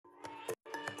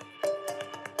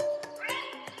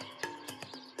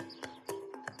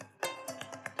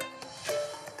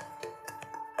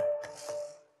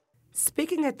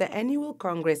Speaking at the annual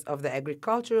Congress of the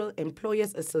Agricultural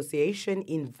Employers Association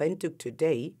in Windhoek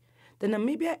today, the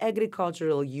Namibia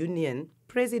Agricultural Union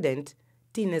President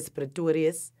Thinus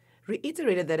Pretorius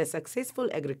reiterated that a successful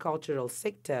agricultural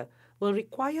sector will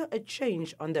require a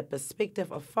change on the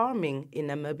perspective of farming in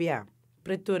Namibia.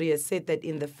 Pretorius said that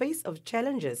in the face of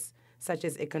challenges such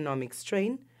as economic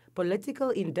strain,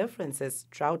 political indifferences,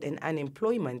 drought and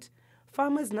unemployment,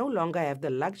 farmers no longer have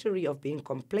the luxury of being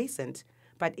complacent,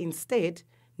 but instead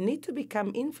need to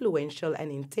become influential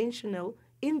and intentional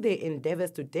in their endeavors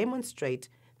to demonstrate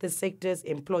the sector's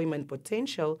employment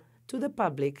potential to the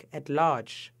public at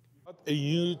large. A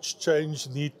huge change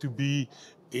needs to be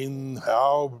in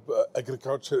how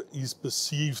agriculture is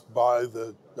perceived by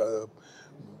the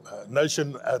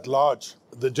nation at large.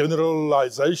 The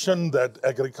generalization that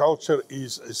agriculture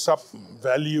is a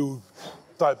sub-value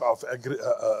type of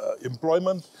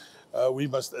employment, we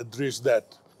must address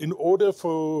that. In order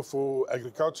for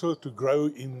agriculture to grow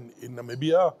in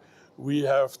Namibia, we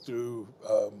have to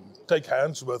take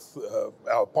hands with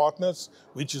our partners,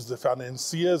 which is the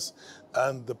financiers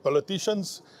and the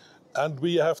politicians, and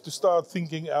we have to start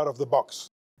thinking out of the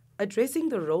box. Addressing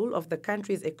the role of the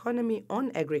country's economy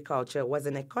on agriculture was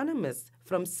an economist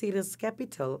from Thinus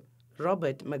Capital,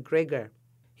 Robert McGregor.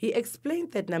 He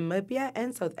explained that Namibia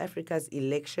and South Africa's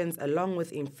elections, along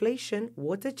with inflation,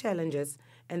 water challenges,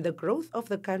 and the growth of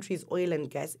the country's oil and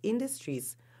gas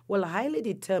industries, will highly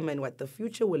determine what the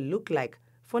future will look like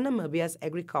for Namibia's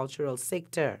agricultural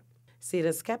sector.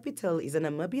 Thinus Capital is a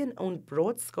Namibian-owned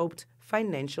broad-scoped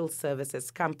financial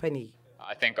services company.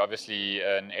 I think obviously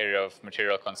an area of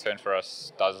material concern for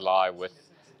us does lie with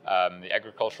the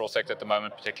agricultural sector at the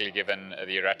moment, particularly given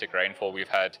the erratic rainfall we've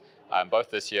had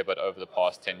both this year but over the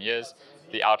past 10 years.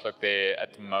 The outlook there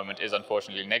at the moment is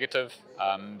unfortunately negative.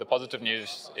 The positive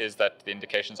news is that the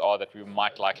indications are that we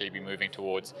might likely be moving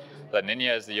towards La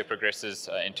Nina as the year progresses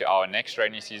into our next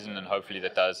rainy season, and hopefully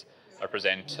that does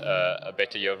represent a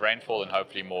better year of rainfall and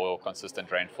hopefully more consistent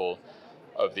rainfall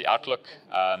over the outlook.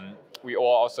 We are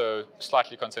also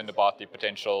slightly concerned about the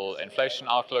potential inflation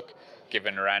outlook,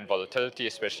 given Rand volatility,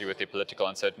 especially with the political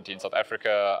uncertainty in South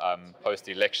Africa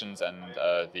post-elections and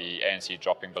the ANC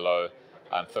dropping below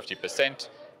 50%.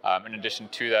 In addition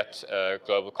to that,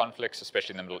 global conflicts,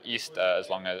 especially in the Middle East, as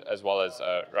well as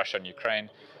Russia and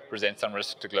Ukraine, present some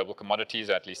risk to global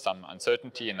commodities, or at least some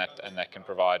uncertainty, and that can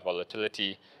provide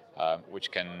volatility,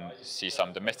 which can see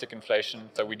some domestic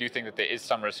inflation. So we do think that there is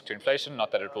some risk to inflation,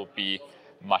 not that it will be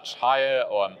much higher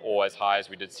or as high as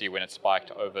we did see when it spiked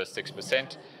over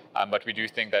 6%. But we do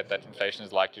think that inflation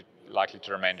is likely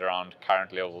to remain around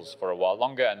current levels for a while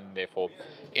longer, and therefore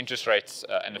interest rates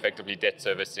and effectively debt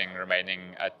servicing remaining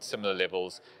at similar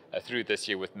levels through this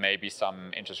year, with maybe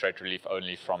some interest rate relief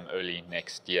only from early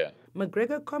next year.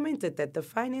 McGregor commented that the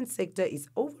finance sector is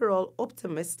overall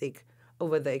optimistic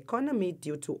over the economy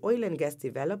due to oil and gas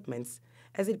developments,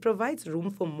 as it provides room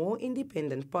for more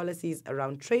independent policies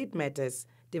around trade matters,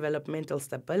 developmental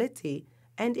stability,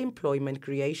 and employment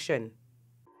creation.